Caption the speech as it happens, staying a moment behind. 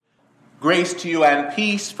Grace to you and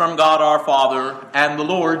peace from God our Father and the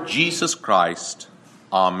Lord Jesus Christ.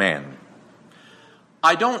 Amen.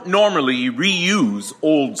 I don't normally reuse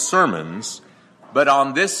old sermons, but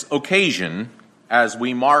on this occasion, as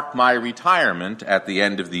we mark my retirement at the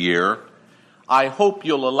end of the year, I hope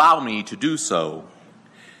you'll allow me to do so.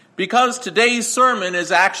 Because today's sermon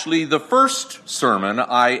is actually the first sermon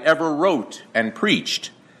I ever wrote and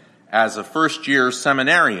preached as a first-year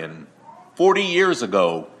seminarian 40 years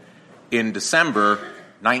ago in December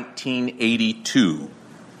 1982.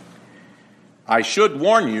 I should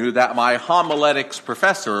warn you that my homiletics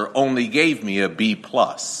professor only gave me a B+.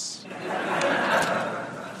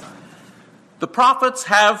 The prophets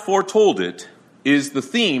have foretold it is the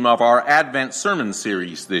theme of our Advent sermon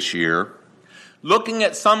series this year, looking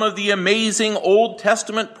at some of the amazing Old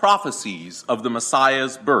Testament prophecies of the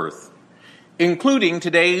Messiah's birth, including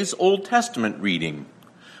today's Old Testament reading,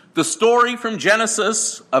 the story from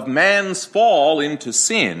Genesis of man's fall into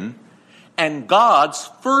sin, and God's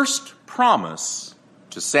first promise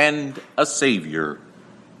to send a Savior.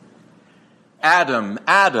 Adam,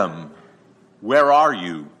 Adam, where are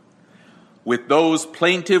you? With those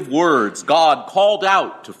plaintive words, God called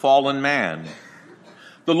out to fallen man.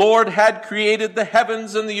 The Lord had created the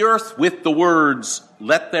heavens and the earth with the words,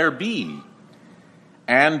 "Let there be,"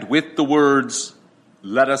 and with the words,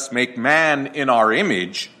 "Let us make man in our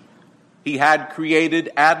image." He had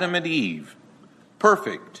created Adam and Eve,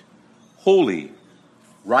 perfect, holy,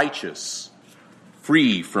 righteous,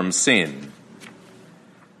 free from sin.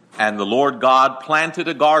 And the Lord God planted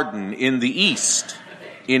a garden in the east,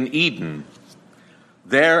 in Eden.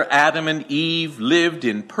 There Adam and Eve lived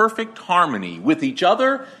in perfect harmony with each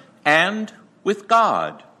other and with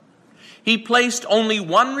God. He placed only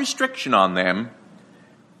one restriction on them: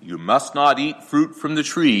 you must not eat fruit from the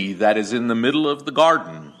tree that is in the middle of the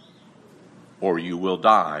garden, or you will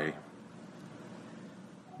die.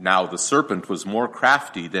 Now the serpent was more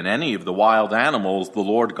crafty than any of the wild animals the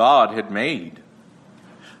Lord God had made.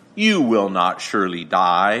 "You will not surely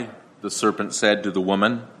die," the serpent said to the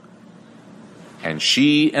woman. And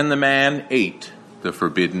she and the man ate the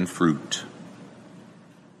forbidden fruit.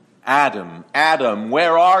 "Adam, Adam,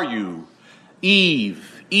 where are you?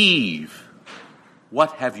 Eve, Eve,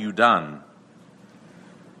 what have you done?"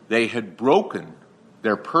 They had broken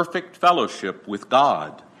their perfect fellowship with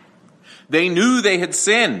God. They knew they had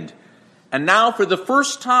sinned, and now for the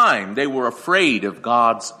first time they were afraid of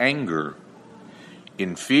God's anger.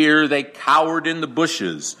 In fear they cowered in the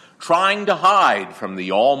bushes, trying to hide from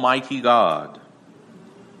the Almighty God.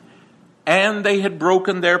 And they had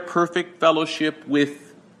broken their perfect fellowship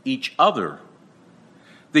with each other.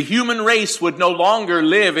 The human race would no longer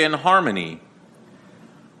live in harmony.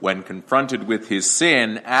 When confronted with his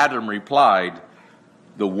sin, Adam replied,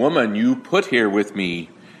 "The woman you put here with me,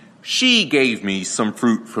 she gave me some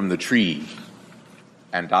fruit from the tree,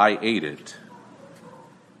 and I ate it."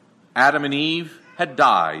 Adam and Eve had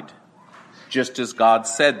died, just as God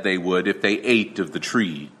said they would if they ate of the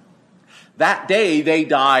tree. That day they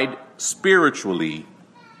died spiritually.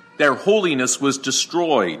 Their holiness was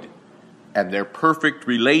destroyed, and their perfect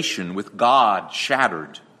relation with God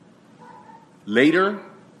shattered. Later,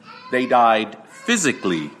 they died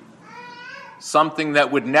physically, something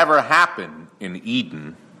that would never happen in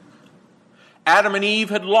Eden. Adam and Eve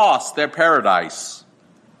had lost their paradise.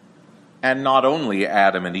 And not only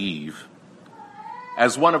Adam and Eve.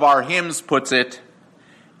 As one of our hymns puts it,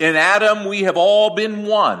 "In Adam we have all been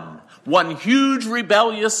one huge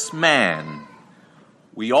rebellious man.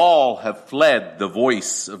 We all have fled the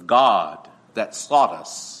voice of God that sought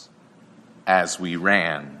us as we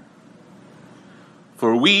ran."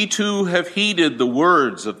 For we too have heeded the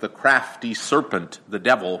words of the crafty serpent, the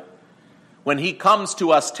devil, when he comes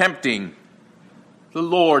to us tempting, "The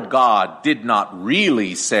Lord God did not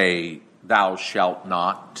really say, 'Thou shalt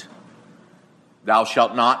not.' Thou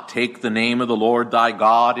shalt not take the name of the Lord thy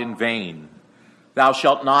God in vain. Thou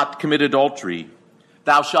shalt not commit adultery.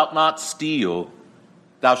 Thou shalt not steal.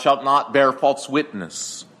 Thou shalt not bear false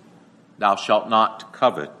witness. Thou shalt not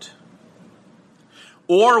covet."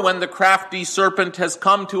 Or when the crafty serpent has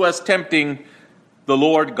come to us tempting, the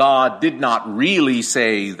Lord God did not really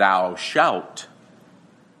say, "Thou shalt."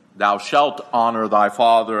 "Thou shalt honor thy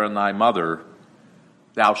father and thy mother.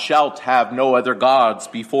 Thou shalt have no other gods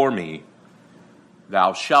before me.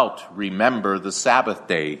 Thou shalt remember the Sabbath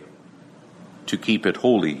day to keep it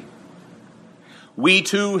holy." We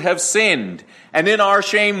too have sinned, and in our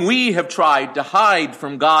shame we have tried to hide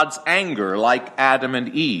from God's anger like Adam and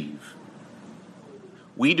Eve.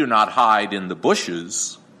 We do not hide in the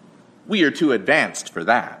bushes. We are too advanced for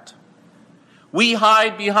that. We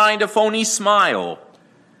hide behind a phony smile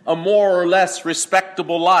a more or less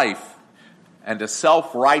respectable life, and a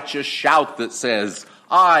self-righteous shout that says,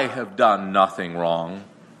 I have done nothing wrong.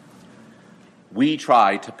 We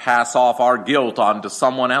try to pass off our guilt onto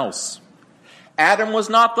someone else. Adam was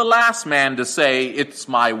not the last man to say, it's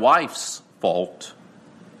my wife's fault.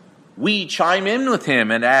 We chime in with him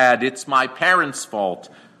and add, it's my parents' fault,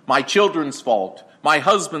 my children's fault, my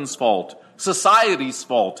husband's fault, society's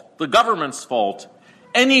fault, the government's fault,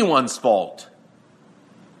 anyone's fault,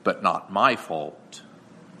 but not my fault.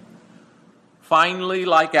 Finally,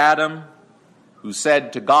 like Adam, who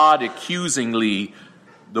said to God accusingly,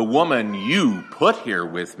 the woman you put here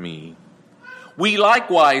with me, we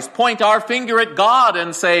likewise point our finger at God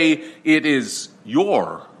and say, it is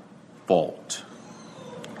your fault.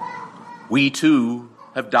 We too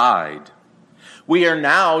have died. We are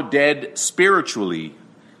now dead spiritually,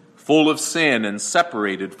 full of sin and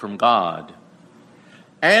separated from God.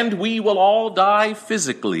 And we will all die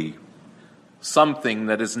physically, something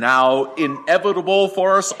that is now inevitable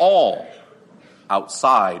for us all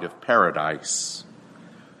outside of paradise.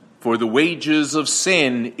 For the wages of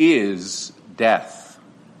sin is death.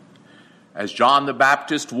 As John the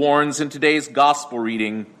Baptist warns in today's gospel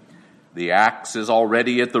reading, the axe is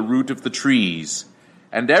already at the root of the trees,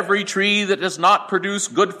 and every tree that does not produce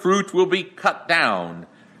good fruit will be cut down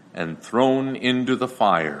and thrown into the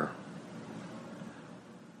fire.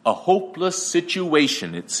 A hopeless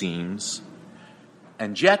situation, it seems,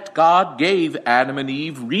 and yet God gave Adam and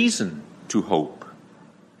Eve reason to hope.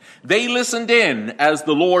 They listened in as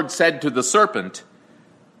the Lord said to the serpent,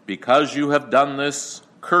 because you have done this,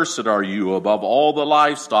 cursed are you above all the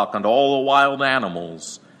livestock and all the wild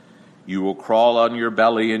animals. You will crawl on your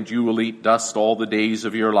belly and you will eat dust all the days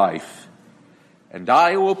of your life. And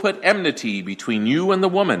I will put enmity between you and the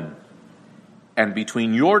woman, and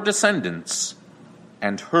between your descendants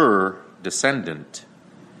and her descendant.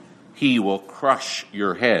 He will crush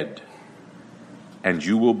your head, and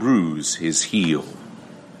you will bruise his heel.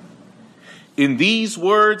 In these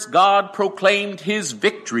words, God proclaimed his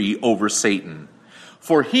victory over Satan.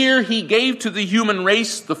 For here he gave to the human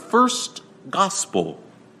race the first gospel.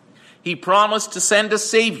 He promised to send a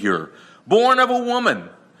Savior, born of a woman,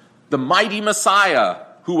 the mighty Messiah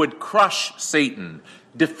who would crush Satan,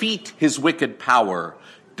 defeat his wicked power,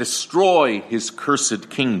 destroy his cursed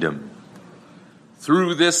kingdom.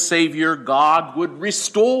 Through this Savior, God would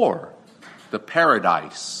restore the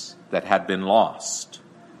paradise that had been lost.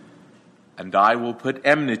 And I will put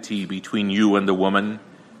enmity between you and the woman,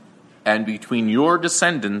 and between your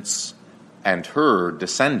descendants and her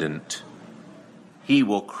descendant. He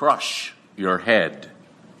will crush your head,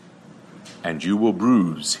 and you will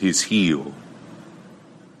bruise his heel.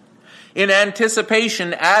 In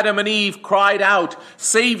anticipation, Adam and Eve cried out,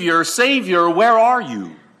 Savior, Savior, where are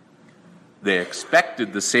you? They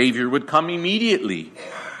expected the Savior would come immediately.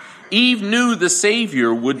 Eve knew the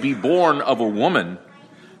Savior would be born of a woman.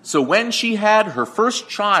 So when she had her first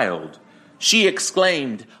child, she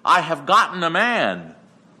exclaimed, I have gotten a man,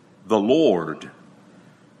 the Lord.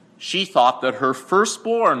 She thought that her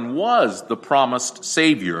firstborn was the promised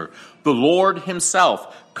Savior, the Lord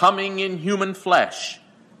himself, coming in human flesh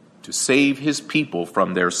to save his people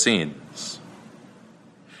from their sins.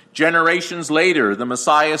 Generations later, the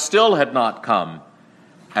Messiah still had not come,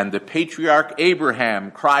 and the patriarch Abraham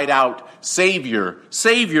cried out, Savior,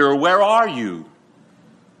 Savior, where are you?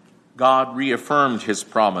 God reaffirmed his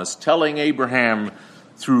promise, telling Abraham,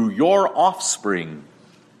 through your offspring,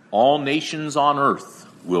 all nations on earth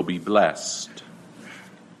will be blessed.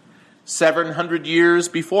 700 years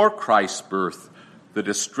before Christ's birth, the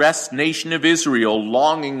distressed nation of Israel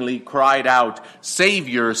longingly cried out,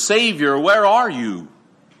 Savior, Savior, where are you?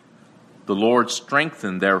 The Lord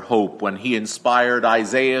strengthened their hope when he inspired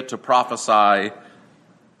Isaiah to prophesy,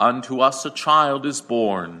 Unto us a child is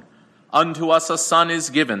born, unto us a son is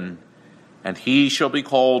given, and he shall be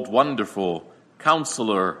called Wonderful,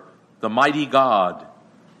 Counselor, the Mighty God,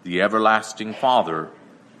 the Everlasting Father,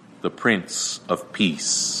 the Prince of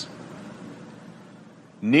Peace.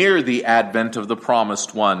 Near the advent of the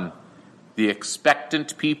Promised One, the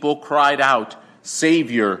expectant people cried out,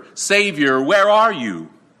 Savior, Savior, where are you?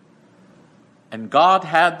 And God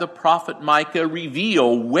had the prophet Micah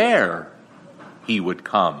reveal where he would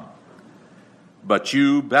come. But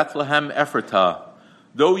you, Bethlehem Ephratah,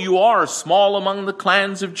 though you are small among the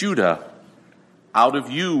clans of Judah, out of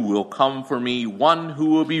you will come for me one who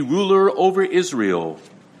will be ruler over Israel,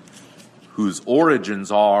 whose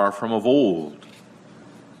origins are from of old,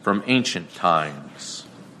 from ancient times.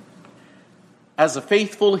 As a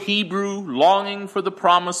faithful Hebrew longing for the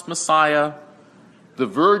promised Messiah, the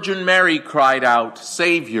Virgin Mary cried out,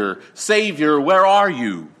 "Savior, Savior, where are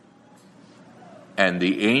you?" And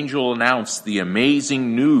the angel announced the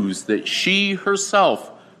amazing news that she herself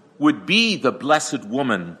would be the blessed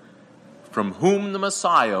woman from whom the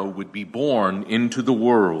Messiah would be born into the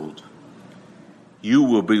world. You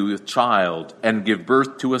will be with child and give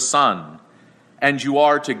birth to a son, and you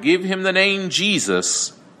are to give him the name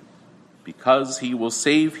Jesus, because he will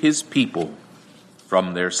save his people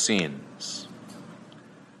from their sins.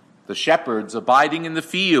 The shepherds abiding in the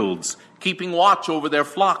fields, keeping watch over their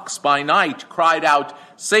flocks by night, cried out,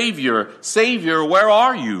 "Savior, Savior, where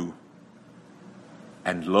are you?"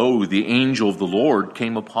 And lo, the angel of the Lord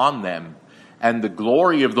came upon them, and the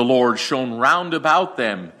glory of the Lord shone round about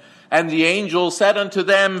them. And the angel said unto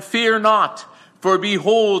them, "Fear not, for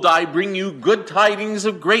behold, I bring you good tidings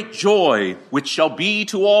of great joy, which shall be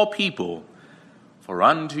to all people. For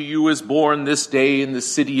unto you is born this day in the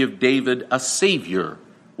city of David a Savior,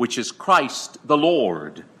 which is Christ the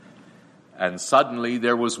Lord." And suddenly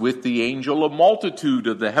there was with the angel a multitude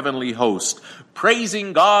of the heavenly host,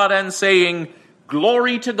 praising God and saying,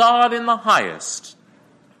 "Glory to God in the highest,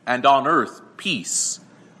 and on earth peace,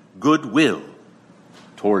 goodwill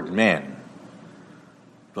toward men."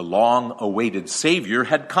 The long-awaited Savior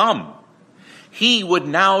had come. He would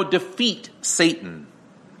now defeat Satan.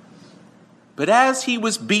 But as he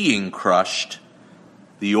was being crushed,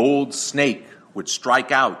 the old snake would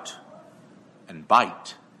strike out and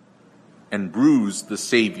bite and bruise the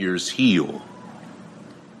Savior's heel.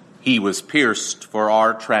 He was pierced for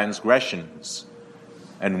our transgressions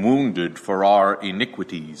and wounded for our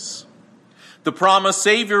iniquities. The promised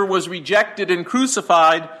Savior was rejected and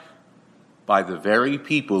crucified by the very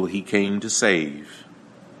people he came to save.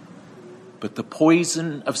 But the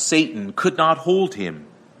poison of Satan could not hold him.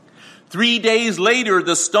 3 days later,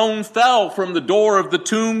 the stone fell from the door of the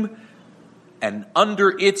tomb, and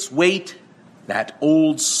under its weight, that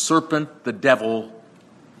old serpent, the devil,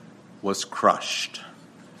 was crushed.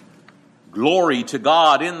 Glory to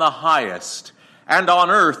God in the highest, and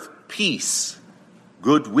on earth peace,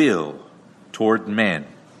 goodwill toward men.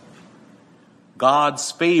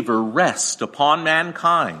 God's favor rests upon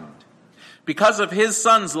mankind. Because of his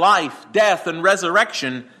Son's life, death, and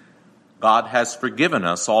resurrection, God has forgiven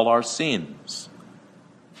us all our sins.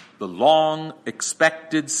 The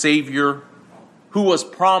long-expected Savior, who was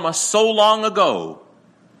promised so long ago,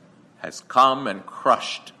 has come and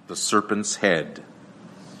crushed the serpent's head.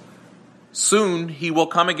 Soon he will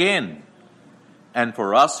come again, and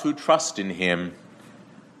for us who trust in him,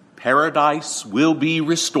 paradise will be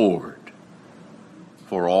restored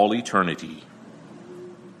for all eternity.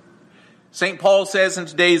 St. Paul says in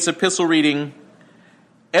today's epistle reading,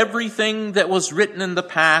 "Everything that was written in the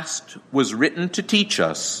past was written to teach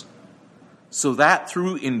us, so that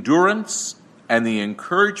through endurance and the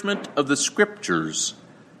encouragement of the Scriptures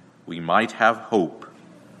we might have hope."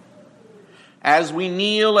 As we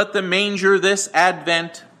kneel at the manger this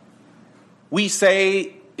Advent, we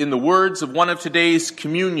say, in the words of one of today's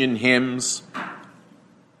communion hymns,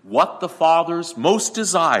 what the fathers most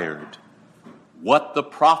desired, what the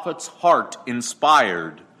prophet's heart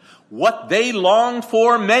inspired, what they longed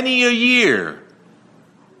for many a year,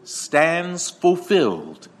 stands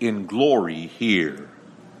fulfilled in glory here.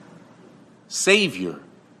 Savior,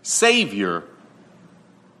 Savior,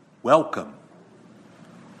 welcome.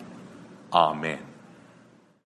 Amen.